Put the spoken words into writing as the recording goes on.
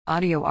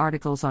Audio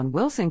articles on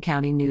Wilson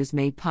County News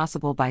made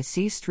possible by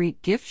C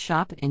Street Gift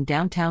Shop in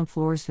downtown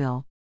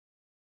Floresville.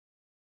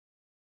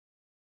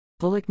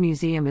 Bullock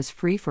Museum is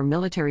free for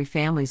military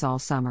families all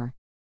summer.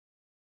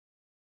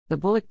 The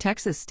Bullock,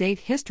 Texas State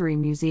History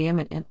Museum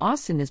in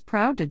Austin is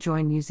proud to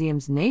join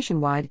museums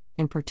nationwide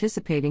in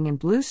participating in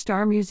Blue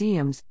Star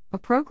Museums, a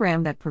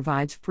program that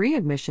provides free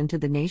admission to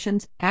the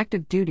nation's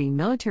active duty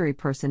military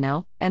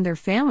personnel and their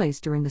families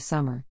during the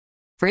summer.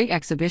 Free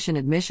exhibition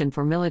admission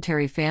for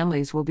military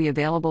families will be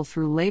available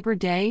through Labor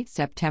Day,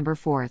 September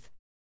 4th.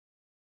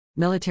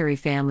 Military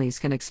families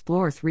can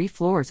explore 3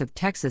 floors of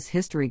Texas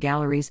history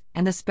galleries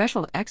and the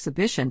special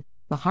exhibition,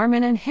 the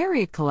Harmon and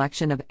Harriet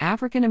Collection of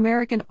African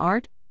American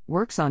Art,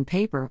 Works on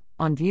Paper,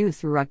 on view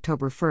through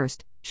October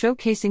 1st,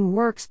 showcasing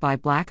works by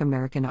Black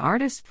American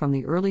artists from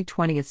the early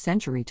 20th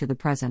century to the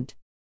present.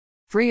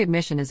 Free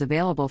admission is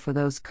available for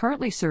those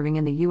currently serving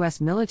in the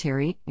U.S.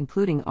 military,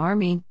 including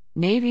Army,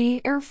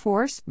 Navy, Air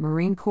Force,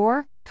 Marine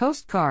Corps,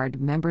 Coast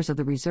Guard, members of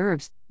the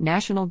Reserves,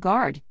 National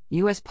Guard,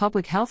 U.S.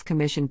 Public Health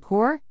Commission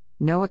Corps,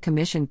 NOAA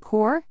Commission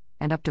Corps,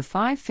 and up to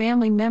 5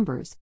 family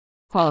members.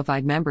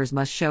 Qualified members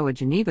must show a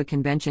Geneva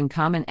Convention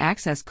Common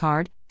Access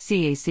Card,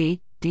 CAC,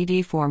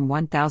 DD Form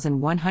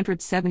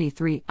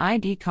 1173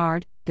 ID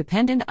card,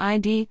 Dependent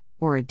ID,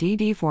 or a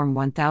DD Form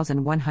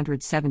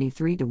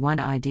 1173-1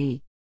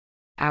 ID.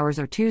 Hours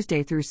are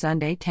Tuesday through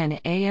Sunday 10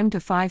 a.m. to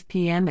 5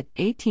 p.m. at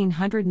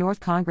 1800 North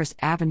Congress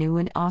Avenue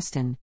in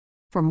Austin.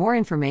 For more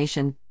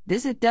information,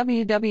 visit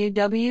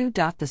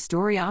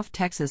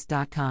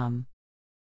www.thestoryoftexas.com.